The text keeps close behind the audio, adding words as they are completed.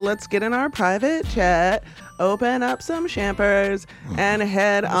Let's get in our private chat, open up some champers, and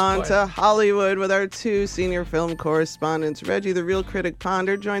head on to Hollywood with our two senior film correspondents. Reggie, the Reel Critic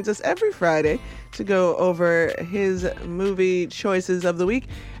Ponder, joins us every Friday to go over his movie choices of the week.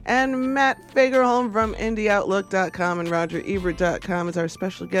 And Matt Fagerholm from IndieOutlook.com and RogerEbert.com is our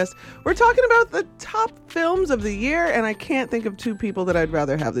special guest. We're talking about the top films of the year, and I can't think of two people that I'd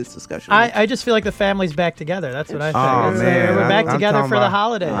rather have this discussion with. I just feel like the family's back together. That's what I think. Oh, man. We're back together for the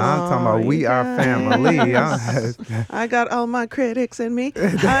holidays. I'm talking about we are family. I got all my critics in me.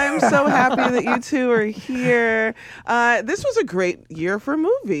 I'm so happy that you two are here. This was a great year for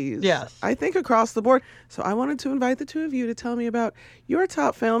movies. Yes. I think across the board. So I wanted to invite the two of you to tell me about your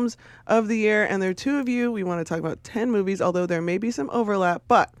top films of the year. And there are two of you. We want to talk about 10 movies, although there may be some overlap.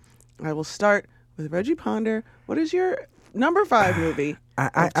 But I will start with Reggie Ponder. What is your number 5 movie?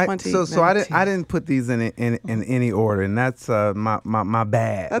 So I didn't put these in any order, and that's my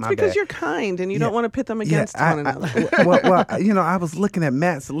bad. That's because you're kind and you don't want to pit them against one another. Well, I was looking at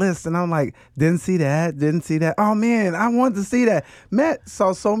Matt's list, and I'm like, didn't see that. Oh man, I wanted to see that. Matt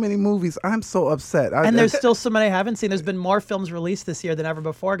saw so many movies. I'm so upset. And there's still so many I haven't seen. There's been more films released this year than ever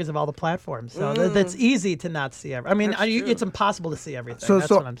before because of all the platforms. So that's easy to not see. It's impossible to see everything.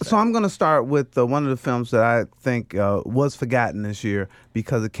 That's what I'm saying. So I'm going to start with one of the films that I think was forgotten this year,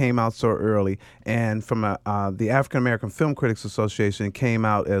 because it came out so early, and from the African American Film Critics Association, it came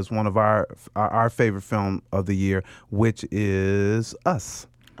out as one of our favorite film of the year, which is Us.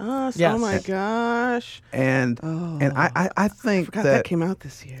 Us, yes. Oh my gosh. And I think that came out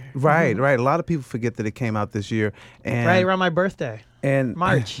this year. Right. A lot of people forget that it came out this year. And right around my birthday. And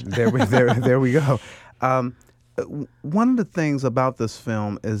March. There we go. One of the things about this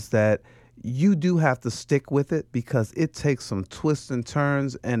film is that you do have to stick with it because it takes some twists and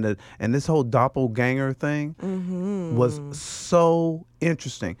turns, and this whole doppelganger thing was so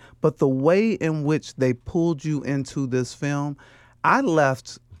interesting. But the way in which they pulled you into this film, I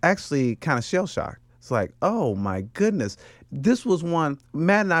left actually kind of shell-shocked. It's like, oh my goodness. This was one,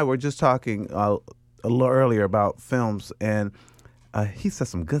 Matt and I were just talking a little earlier about films, and he said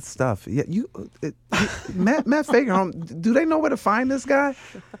some good stuff. Yeah, Matt Fagerholm. Do they know where to find this guy?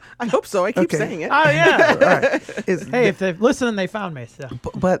 I hope so. I keep saying it. Oh yeah. Right. Hey, if they've listened, they found me. So.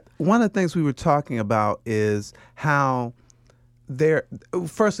 But one of the things we were talking about is how there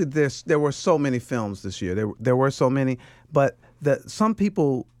were so many films this year. There were so many, but some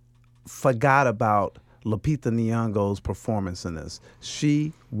people forgot about Lupita Nyong'o's performance in this.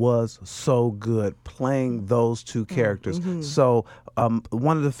 She was so good playing those two characters. So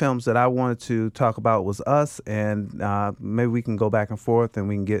one of the films that I wanted to talk about was Us, and maybe we can go back and forth and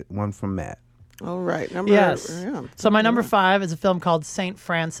we can get one from Matt. All right. So my number 5 is a film called St.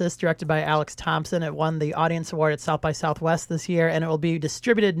 Francis, directed by Alex Thompson. It won the Audience Award at South by Southwest this year, and it will be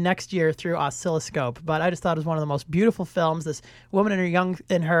distributed next year through Oscilloscope. But I just thought it was one of the most beautiful films. This woman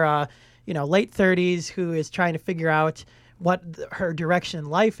in her late 30s who is trying to figure out what her direction in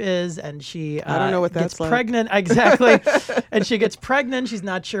life is, and she I don't know what gets that's pregnant. Exactly. And she gets pregnant. She's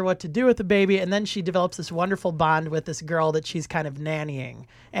not sure what to do with the baby, and then she develops this wonderful bond with this girl that she's kind of nannying.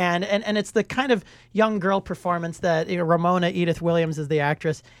 And it's the kind of young girl performance that Ramona Edith Williams is the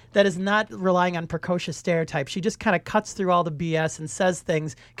actress that is not relying on precocious stereotypes. She just kind of cuts through all the BS and says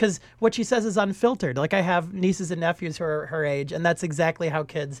things because what she says is unfiltered. Like, I have nieces and nephews who are her age, and that's exactly how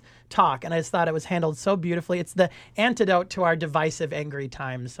kids talk. And I just thought it was handled so beautifully. It's the antidote to our divisive, angry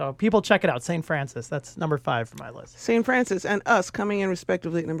times. So people check it out. St. Francis. That's number 5 for my list. St. Francis and Us coming in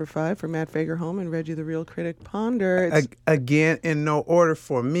respectively at number 5 for Matt Fagerholm and Reggie the Reel Critic Ponder. Again, in no order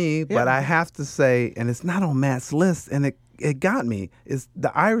for me, but I have to say, and it's not on Matt's list, and it got me, is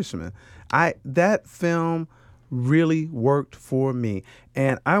The Irishman. That film really worked for me.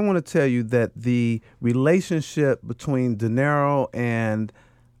 And I want to tell you that the relationship between De Niro and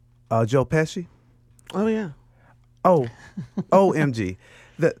Joe Pesci. Oh, yeah. Oh, OMG.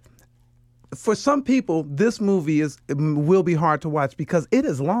 For some people, this movie will be hard to watch because it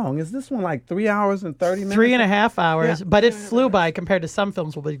is long. Is this one like 3 hours and 30 minutes? 3.5 hours, but it flew by compared to some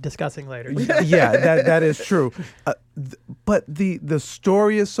films we'll be discussing later. Yeah, that is true. But the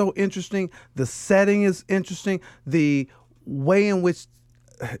story is so interesting. The setting is interesting. The way in which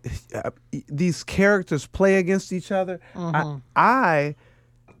these characters play against each other. I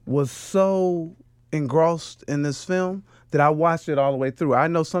was so engrossed in this film that I watched it all the way through. I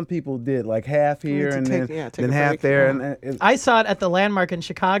know some people did like half here and then half there. And I saw it at the Landmark in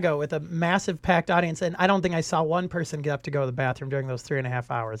Chicago with a massive packed audience, and I don't think I saw one person get up to go to the bathroom during those 3.5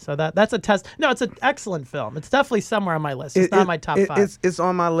 hours. So that's a test. No, it's an excellent film. It's definitely somewhere on my list. It's not my top 5. It's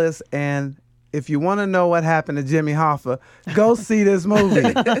on my list, and if you want to know what happened to Jimmy Hoffa, go see this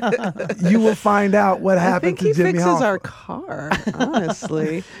movie. You will find out what happened to Jimmy Hoffa. I think he fixes our car,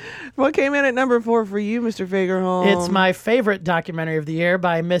 honestly. What came in at number 4 for you, Mr. Fagerholm? It's my favorite documentary of the year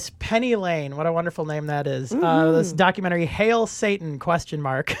by Miss Penny Lane. What a wonderful name that is. This documentary, Hail Satan, ?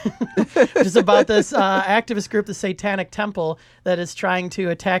 Which is about this activist group, the Satanic Temple, that is trying to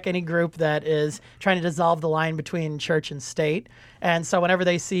attack any group that is trying to dissolve the line between church and state. And so whenever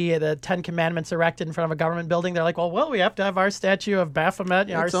they see the 10 Commandments erected in front of a government building, they're like, well, we have to have our statue of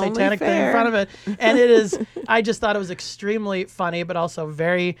Baphomet, our satanic thing in front of it. And it is, I just thought it was extremely funny, but also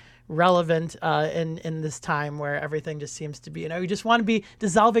very relevant in this time where everything just seems to be, you just want to be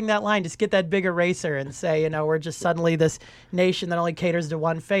dissolving that line, just get that big eraser and say, we're just suddenly this nation that only caters to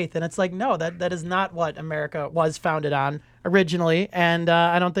one faith. And it's like, no, that is not what America was founded on originally, and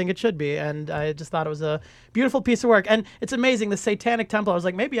I don't think it should be. And I just thought it was a beautiful piece of work. And it's amazing, the Satanic Temple, I was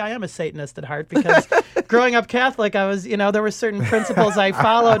like, maybe I am a Satanist at heart, because growing up Catholic, I was, there were certain principles I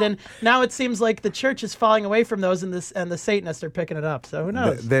followed, and now it seems like the church is falling away from those, and the Satanists are picking it up. So who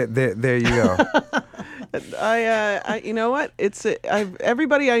knows? There you go. You know what?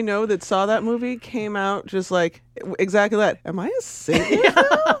 Everybody I know that saw that movie came out just like exactly that. Am I a Satanist?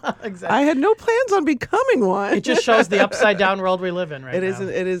 Exactly. I had no plans on becoming one. It just shows the upside down world we live in right now.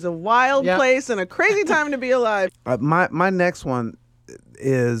 It is a wild place and a crazy time to be alive. My next one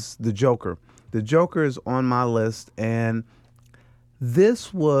is The Joker. The Joker is on my list, and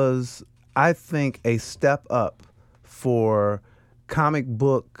this was, I think, a step up for comic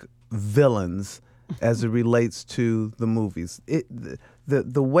book villains as it relates to the movies.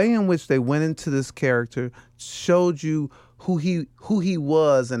 The way in which they went into this character showed you who he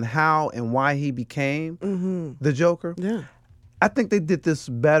was and how and why he became the Joker. Yeah, I think they did this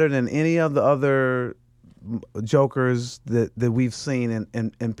better than any of the other Jokers that we've seen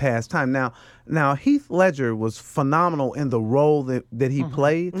in past time. Now Heath Ledger was phenomenal in the role that he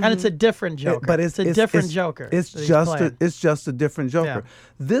played, and it's a different Joker. But it's a different Joker. It's just a different Joker. Yeah.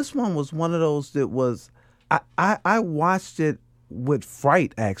 This one was one of those that was I watched it with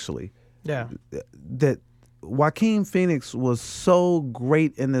fright, actually. Yeah. That Joaquin Phoenix was so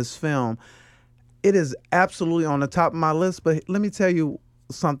great in this film. It is absolutely on the top of my list, but let me tell you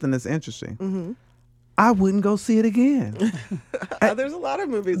something that's interesting. I wouldn't go see it again. There's a lot of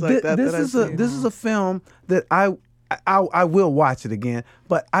movies like that. This is a film that I will watch it again,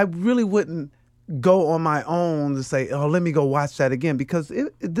 but I really wouldn't go on my own to say, oh, let me go watch that again, because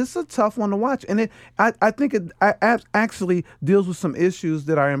this is a tough one to watch. And I think it actually deals with some issues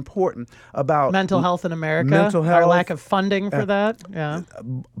that are important about mental health in America, mental health, our lack of funding for that. Yeah.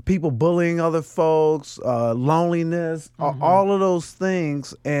 People bullying other folks, loneliness, all of those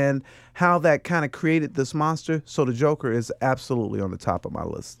things, and how that kind of created this monster. So The Joker is absolutely on the top of my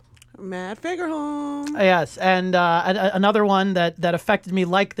list. Matt Fagerholm. Yes, and another one that affected me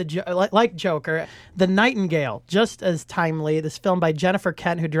like Joker, The Nightingale, just as timely. This film by Jennifer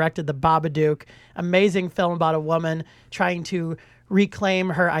Kent, who directed The Babadook. Amazing film about a woman trying to reclaim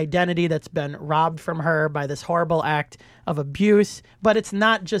her identity that's been robbed from her by this horrible act of abuse. But it's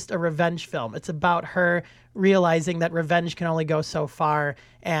not just a revenge film. It's about her realizing that revenge can only go so far,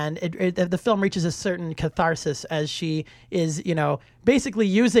 and the film reaches a certain catharsis as she is, basically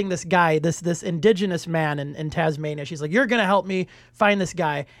using this guy, this indigenous man in Tasmania. She's like, "You're gonna help me find this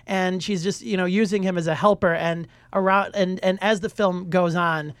guy," and she's just using him as a helper. And as the film goes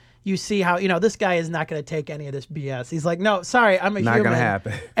on, you see how this guy is not going to take any of this BS. He's like, "No, sorry, I'm a human." Not gonna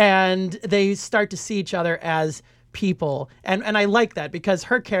happen. And they start to see each other as people, and I like that, because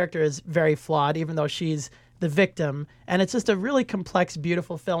her character is very flawed, even though she's the victim. And it's just a really complex,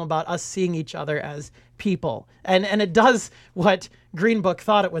 beautiful film about us seeing each other as people. And it does what Green Book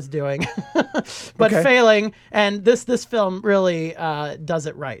thought it was doing, but failing. And this film really does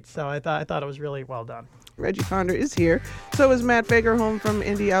it right. So I thought it was really well done. Reggie Ponder is here. So is Matt Fagerholm from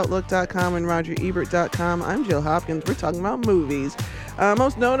IndieOutlook.com and RogerEbert.com. I'm Jill Hopkins. We're talking about movies.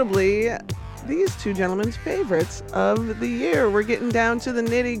 Most notably, these two gentlemen's favorites of the year. We're getting down to the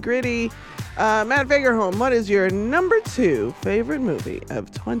nitty-gritty. Matt Fagerholm, what is your number 2 favorite movie of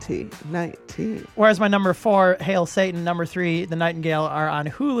 2019? Whereas my number 4, Hail Satan, number 3, The Nightingale, are on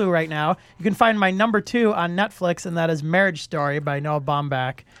Hulu right now. You can find my number 2 on Netflix, and that is Marriage Story by Noah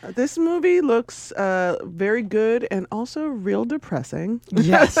Baumbach. This movie looks very good and also real depressing.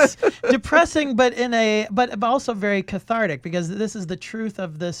 Yes, depressing, but but also very cathartic, because this is the truth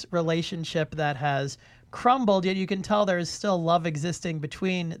of this relationship that has crumbled, yet you can tell there is still love existing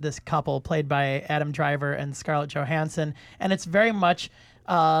between this couple played by Adam Driver and Scarlett Johansson. And it's very much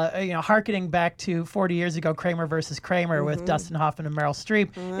Harkening back to 40 years ago, Kramer versus Kramer with Dustin Hoffman and Meryl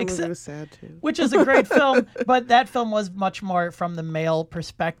Streep. That movie was sad too. Which is a great film, but that film was much more from the male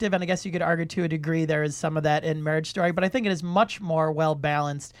perspective. And I guess you could argue to a degree there is some of that in Marriage Story, but I think it is much more well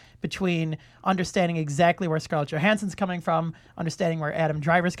balanced between understanding exactly where Scarlett Johansson's coming from, understanding where Adam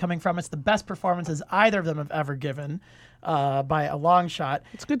Driver's coming from. It's the best performances either of them have ever given. By a long shot.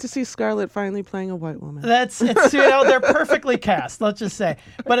 It's good to see Scarlett finally playing a white woman. They're perfectly cast, let's just say.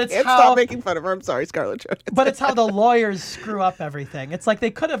 But it's Can't stop making fun of her. I'm sorry, Scarlett Johansson. But it's how the lawyers screw up everything. It's like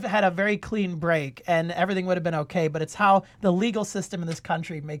they could have had a very clean break and everything would have been okay, but it's how the legal system in this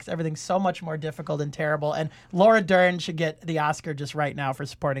country makes everything so much more difficult and terrible. And Laura Dern should get the Oscar just right now for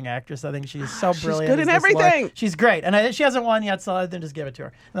supporting actress. I think she's so brilliant. She's good in everything. She's great. And she hasn't won yet, so I'll just give it to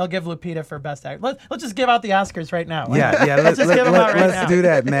her. And they'll give Lupita for best actor. Let's just give out the Oscars right now. Yeah. Let's just give them out right now. do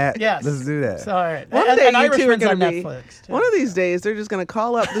that, Matt. Yes. Let's do that. So, all right. One day you two are Irishman's going on to be. Netflix, too. One of these days, they're just going to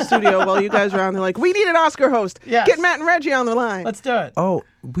call up the studio while you guys are on. They're like, "We need an Oscar host. Yes. Get Matt and Reggie on the line." Let's do it. Oh,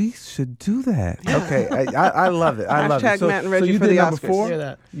 we should do that. Okay, I love it. I love it. Hashtag Matt and Reggie you for did the number Oscars. 4? Do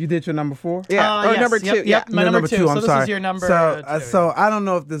that. You did your number 4? Yeah, or Yes. number 2. Yep, Yeah. my number 2. I'm So sorry. this is your number So, 2. so I don't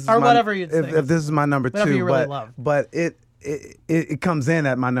know if this is Or my, whatever you'd think. if this is my number Whatever 2, you really but love. but it comes in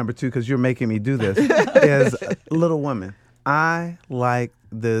at my number 2 because you're making me do this. Is Little Women. I like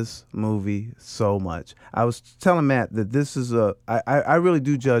this movie so much. I was telling Matt that this is I really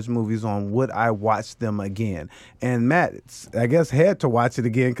do judge movies on would I watch them again. And Matt, I guess, had to watch it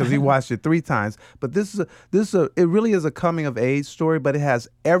again because he watched it 3 times. But it really is a coming of age story, but it has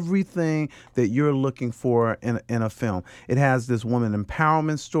everything that you're looking for in a film. It has this woman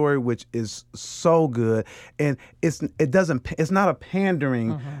empowerment story, which is so good, and it's not a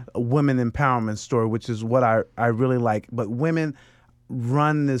pandering women empowerment story, which is what I really like. But women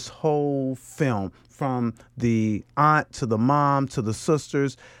run this whole film, from the aunt to the mom to the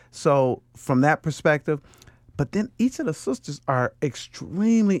sisters. So from that perspective, but then each of the sisters are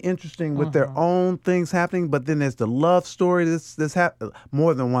extremely interesting with their own things happening. But then there's the love story.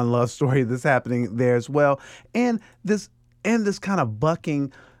 More than one love story that's happening there as well, and this kind of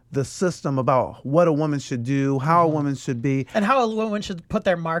bucking the system about what a woman should do, how a woman should be, and how a woman should put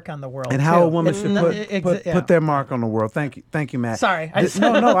their mark on the world, and how a woman should put their mark on the world. Thank you, Matt. Sorry,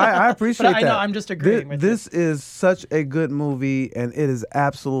 I appreciate that. I know, I'm just agreeing with you. This is such a good movie, and it is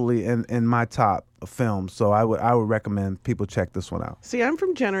absolutely in my top films. So I would recommend people check this one out. See, I'm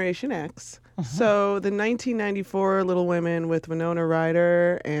from Generation X. So the 1994 Little Women with Winona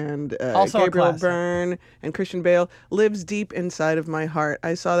Ryder and Gabriel Byrne and Christian Bale lives deep inside of my heart.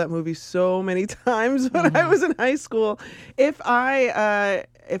 I saw that movie so many times when I was in high school. If I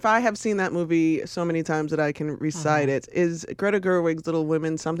have seen that movie so many times that I can recite it, is Greta Gerwig's Little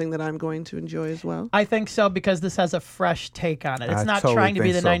Women something that I'm going to enjoy as well? I think so, because this has a fresh take on it. It's not totally trying to be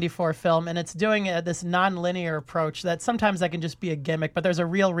the think so. 94 film, and it's doing this non-linear approach that sometimes that can just be a gimmick, but there's a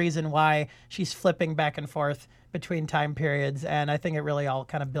real reason why she's flipping back and forth between time periods, and I think it really all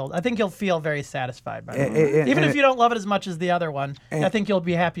kind of builds. I think you'll feel very sassified by it. Even if you don't love it as much as the other one, I think you'll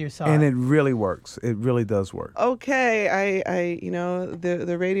be happy you saw it. And it really works. It really does work. Okay, I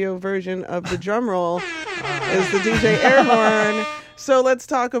the radio version of the drum roll is the DJ air horn. So let's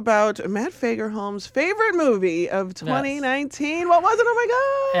talk about Matt Fagerholm's favorite movie of 2019. Yes. What was it?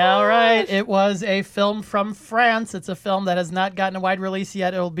 Oh my God! All right, it was a film from France. It's a film that has not gotten a wide release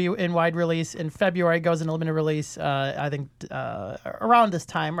yet. It'll be in wide release in February. It goes in limited release, I think, around this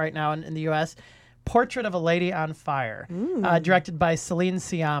time right now in the U.S. Portrait of a Lady on Fire, directed by Celine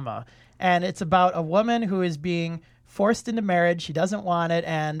Sciamma. And it's about a woman who is being forced into marriage. She doesn't want it,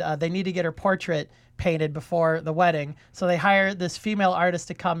 and they need to get her portrait painted before the wedding. So they hire this female artist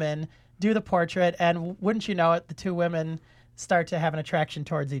to come in, do the portrait, and wouldn't you know it, the two women start to have an attraction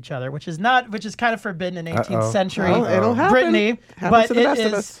towards each other, which is kind of forbidden in 18th century it'll happen. Brittany. Happens But to the it best of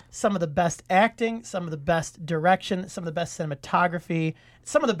is us. some of the best acting, some of the best direction, some of the best cinematography,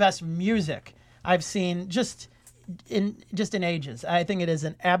 some of the best music I've seen just in ages. I think it is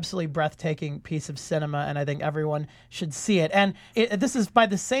an absolutely breathtaking piece of cinema, and I think everyone should see it. And this is by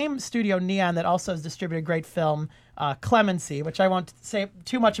the same studio, Neon, that also has distributed a great film, Clemency, which I won't say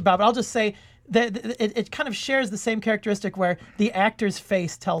too much about, but I'll just say that it kind of shares the same characteristic where the actor's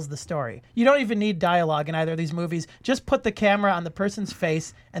face tells the story. You don't even need dialogue in either of these movies. Just put the camera on the person's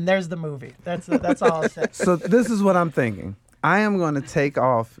face, and there's the movie. That's all I'll say. So this is what I'm thinking. I am going to take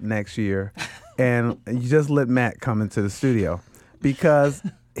off next year, and you just let Matt come into the studio, because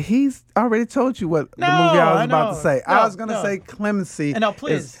he's already told you what the movie I was about to say. I was going to say Clemency. No,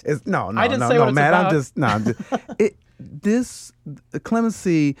 please. No, I didn't say what it's Matt. about.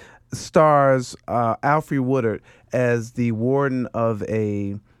 Clemency stars Alfre Woodard as the warden of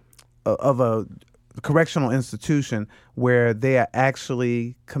a correctional institution where they are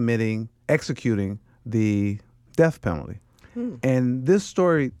actually executing the death penalty. And this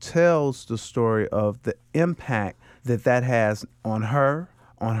story tells the story of the impact that has on her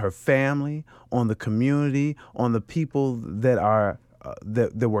family, on the community, on the people that are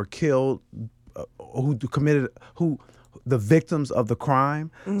that were killed, the victims of the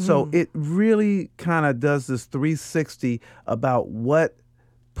crime. So it really kind of does this 360 about what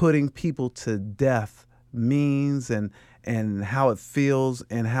putting people to death means and how it feels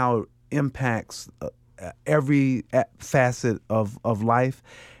and how it impacts every facet of life.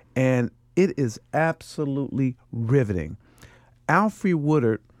 And it is absolutely riveting. Alfre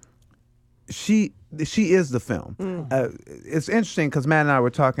Woodard, she is the film. It's interesting because Matt and I were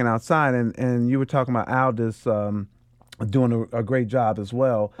talking outside, and you were talking about Aldous doing a great job as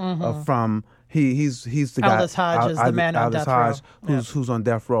well. From he's the guy. Aldous Hodge is the man on death row. Who's on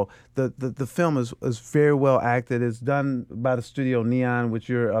death row. The film is very well acted. It's done by the studio Neon, which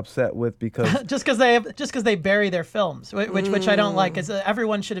you're upset with because just because they bury their films, which I don't like. Is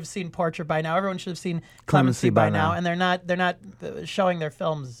everyone should have seen Portrait by now. Everyone should have seen Clemency by now, and they're not showing their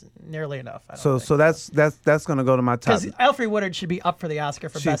films nearly enough. So that's going to go to my top. Because Alfre Woodard should be up for the Oscar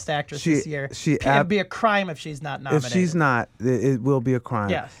for Best Actress this year. It'd be a crime if she's not nominated. If she's not, it will be a crime.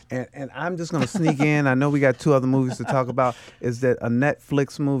 Yes. And I'm just going to sneak in. I know we got 2 other movies to talk about. Is that a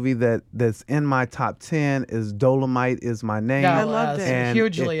Netflix movie that's in my top 10 is Dolomite Is My Name. Yeah, I loved it. And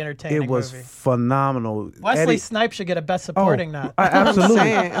hugely entertaining. It was movie. Phenomenal. Wesley Snipes should get a Best Supporting nod.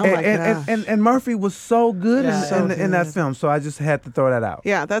 Absolutely. Oh my gosh. And Murphy was so good Yeah. in that film. So I just had to throw that out.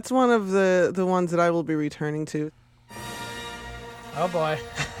 Yeah, that's one of the ones that I will be returning to. Oh boy.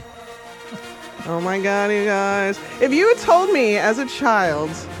 Oh my God, you guys. If you had told me as a child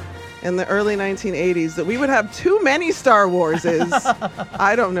in the early 1980s that we would have too many Star Warses,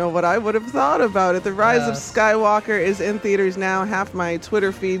 I don't know what I would have thought about it. The Rise of Skywalker is in theaters now. Half my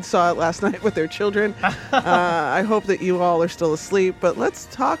Twitter feed saw it last night with their children. I hope that you all are still asleep, but let's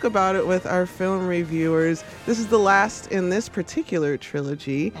talk about it with our film reviewers. This is the last in this particular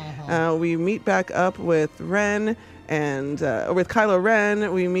trilogy. We meet back up with Ren and with Kylo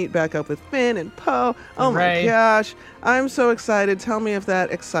Ren. We meet back up with Finn and Poe. Oh my gosh, I'm so excited. Tell me if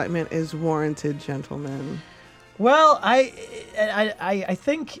that excitement is warranted, gentlemen. Well, I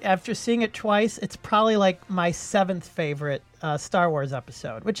think after seeing it twice, it's probably like my 7th favorite Star Wars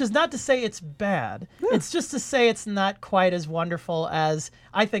episode, which is not to say it's bad. Yeah. It's just to say it's not quite as wonderful as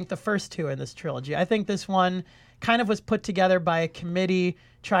I think the first 2 in this trilogy. I think this one kind of was put together by a committee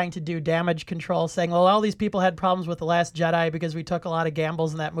trying to do damage control, saying, well, all these people had problems with The Last Jedi because we took a lot of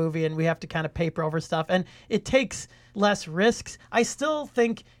gambles in that movie and we have to kind of paper over stuff. And it takes less risks. I still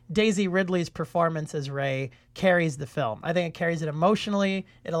think Daisy Ridley's performance as Rey carries the film. I think it carries it emotionally.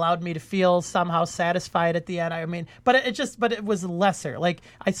 It allowed me to feel somehow satisfied at the end. I mean, but it was lesser. Like,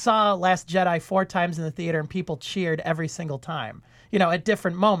 I saw Last Jedi 4 times in the theater and people cheered every single time, at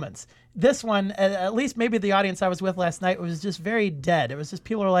different moments. This one, at least maybe the audience I was with last night, was just very dead. It was just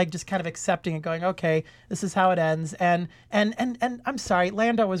people were like just kind of accepting it, going, okay, this is how it ends. And I'm sorry,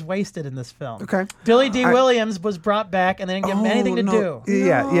 Lando was wasted in this film. Okay. Billy D. Williams was brought back and they didn't give him anything to do.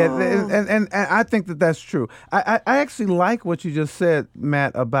 Yeah. And I think that's true. I actually like what you just said,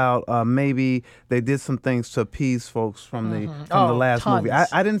 Matt, about maybe they did some things to appease folks from the last tons. movie.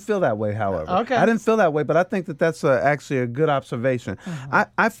 I didn't feel that way, however. Okay. I didn't feel that way, but I think that's actually a good observation.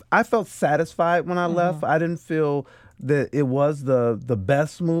 I felt satisfied when I left. I didn't feel that it was the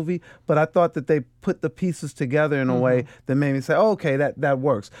best movie, but I thought that they put the pieces together in a way that made me say, oh, okay, that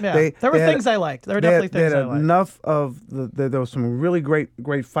works. Yeah. There were things I liked. There were definitely things I liked. Enough of there were some really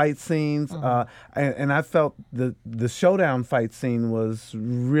great fight scenes, and I felt the showdown fight scene was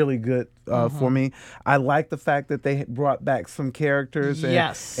really good for me. I liked the fact that they brought back some characters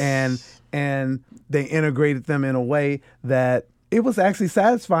and they integrated them in a way that it was actually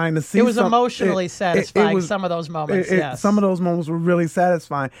satisfying to see. It was emotionally satisfying. Some of those moments, yes. Some of those moments were really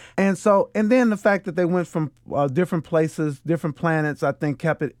satisfying. And then the fact that they went from different places, different planets, I think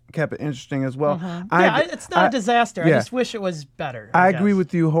kept it interesting as well. It's not a disaster. Yeah. I just wish it was better. I agree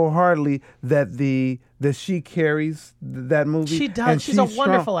with you wholeheartedly that she carries that movie. She does. And she's a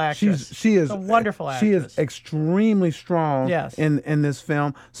wonderful actress. She is a wonderful actress. She is extremely strong in this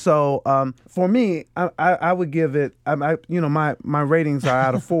film. So for me, I would give it. My ratings are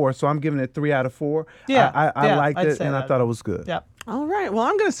out of 4, so I'm giving it 3 out of 4. Yeah, I liked I'd it say and that. I thought it was good. Yep. All right. Well,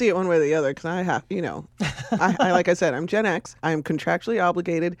 I'm going to see it one way or the other because I have, I like I said, I'm Gen X. I am contractually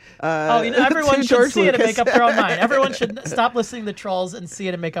obligated. Everyone to should George see it and Lucas. make up their own mind. Everyone should stop listening to trolls and see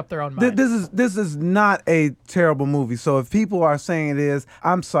it and make up their own mind. This is not a terrible movie. So if people are saying it is,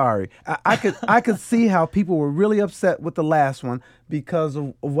 I'm sorry. I could see how people were really upset with the last one because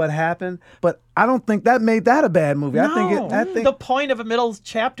of what happened, but I don't think that made that a bad movie. No. I think The point of a middle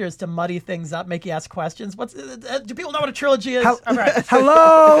chapter is to muddy things up, make you ask questions. Do people know what a trilogy is? All right.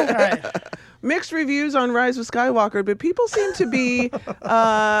 Hello. All right. Mixed reviews on Rise of Skywalker, but people seem to be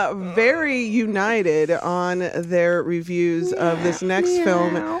very united on their reviews of this next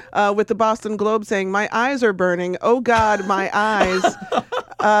film, with the Boston Globe saying, "My eyes are burning. Oh God, my eyes."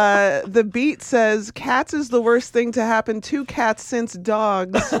 The Beat says, "Cats is the worst thing to happen to cats since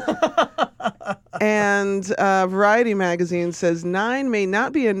dogs." And Variety magazine says 9 may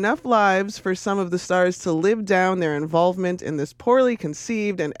not be enough lives for some of the stars to live down their involvement in this poorly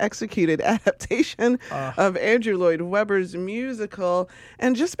conceived and executed adaptation of Andrew Lloyd Webber's musical.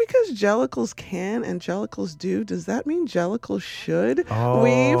 And just because Jellicles can and Jellicles do, does that mean Jellicles should?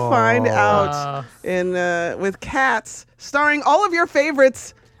 We find out in with Cats, starring all of your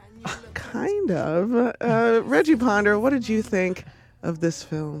favorites. Kind of. Reggie Ponder, what did you think of this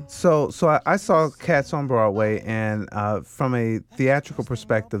film? So I saw Cats on Broadway, and from a theatrical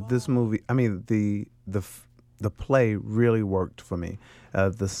perspective, this movie, I mean, the play really worked for me.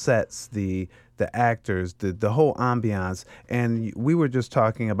 The sets, the actors, the whole ambiance. And we were just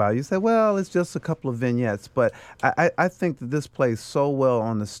talking about, you said, well, it's just a couple of vignettes, but I think that this plays so well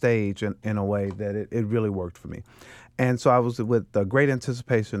on the stage in a way that it really worked for me. And so I was with great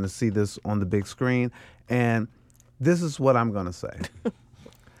anticipation to see this on the big screen, and this is what I'm going to say.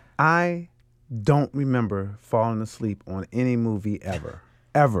 I don't remember falling asleep on any movie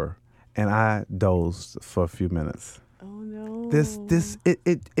ever, and I dozed for a few minutes. Oh no!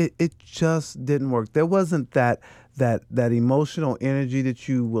 It just didn't work. There wasn't that emotional energy that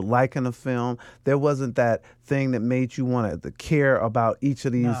you would like in a film. There wasn't that thing that made you want to care about each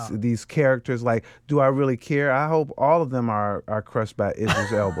of these characters. Like, do I really care? I hope all of them are crushed by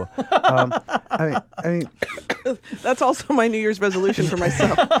Idris Elba. I mean, that's also my New Year's resolution for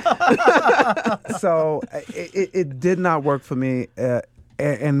myself. So it did not work for me.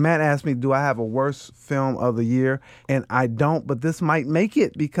 And Matt asked me, do I have a worst film of the year? And I don't, but this might make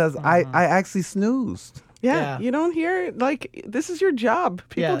it because I actually snoozed. Yeah, you don't hear, like, this is your job.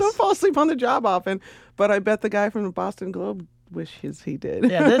 People Yes. don't fall asleep on the job often, but I bet the guy from the Boston Globe wishes he did.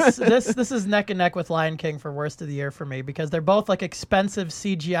 Yeah, this is neck and neck with Lion King for worst of the year for me, because they're both like expensive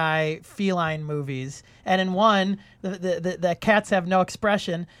CGI feline movies, and in one the cats have no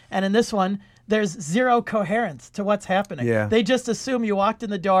expression, and in this one there's zero coherence to what's happening. Yeah. They just assume you walked in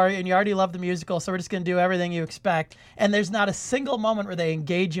the door and you already love the musical, so we're just going to do everything you expect. And there's not a single moment where they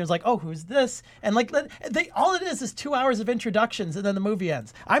engage you. It's like, oh, who's this? And like, all it is 2 hours of introductions, and then the movie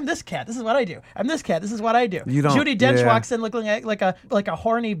ends. I'm this cat. This is what I do. I'm this cat. This is what I do. Judi Dench walks in looking like a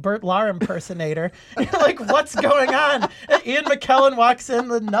horny Burt Lahr impersonator. You're like, what's going on? Ian McKellen walks in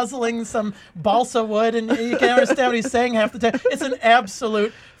nuzzling some balsa wood, and you can't understand what he's saying half the time. It's an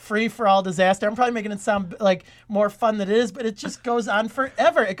absolute free-for-all disaster. I'm probably making it sound like more fun than it is, but it just goes on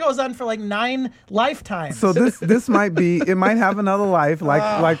forever. It goes on for like 9 lifetimes. So this might have another life,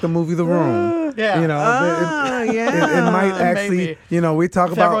 like the movie The Room. Yeah. You know, it might actually, Maybe. you know, we talk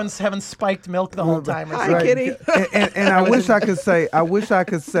If about everyone's having spiked milk the whole time. Or Hi, something. kitty. and I wish I could say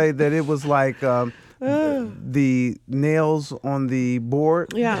that it was like the nails on the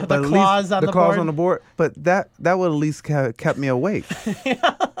board. Yeah. But The at claws least, on the claws board. on the board. But that would at least kept me awake.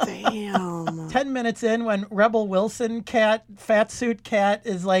 Damn. 10 minutes in, when Rebel Wilson fat suit cat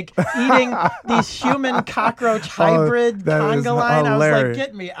is like eating these human cockroach hybrid that is conga line, I was like, hilarious.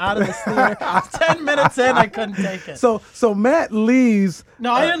 get me out of this theater. 10 minutes in, I couldn't take it. So Matt leaves.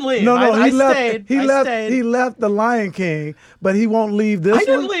 No, I didn't leave. No, I he left. stayed. He I left. stayed. He left The Lion King, but he won't leave this one. I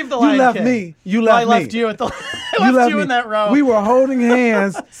didn't leave The Lion You left King. me. You Well, left me. I left you at the. I left you in that row. We were holding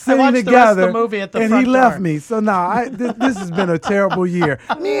hands, sitting watched the together, rest of the movie at the and front he left door. me. So no, this has been a terrible year.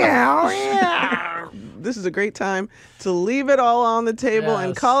 Meow, meow. This is a great time to leave it all on the table and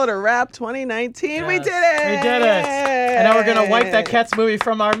Yes. call it a wrap. 2019, we Yes. did it. We did it. And now we're gonna wipe that Cats movie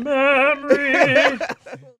from our memory.